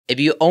If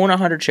you own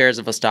 100 shares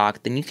of a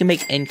stock, then you can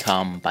make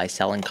income by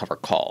selling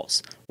covered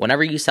calls.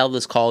 Whenever you sell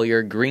this call, you're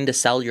agreeing to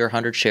sell your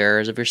 100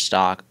 shares of your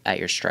stock at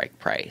your strike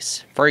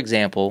price. For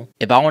example,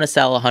 if I want to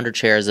sell 100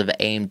 shares of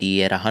AMD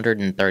at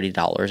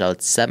 $130, I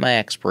would set my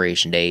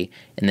expiration date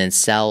and then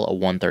sell a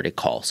 130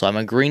 call. So I'm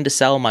agreeing to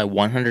sell my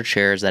 100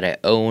 shares that I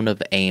own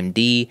of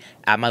AMD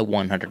at my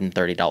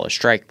 $130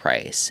 strike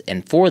price.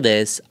 And for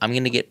this, I'm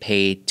going to get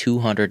paid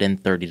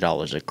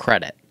 $230 of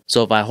credit.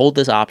 So if I hold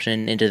this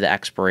option into the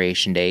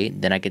expiration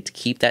date, then I get to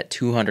keep that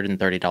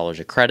 $230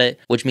 of credit,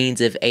 which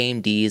means if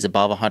AMD is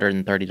above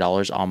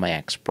 $130 on my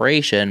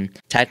expiration,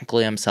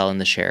 technically I'm selling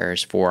the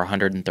shares for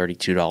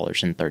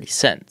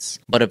 $132.30.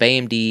 But if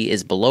AMD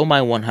is below my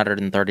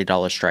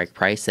 $130 strike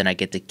price, then I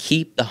get to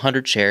keep the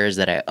 100 shares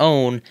that I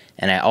own,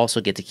 and I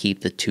also get to keep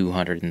the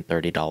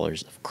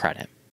 $230 of credit.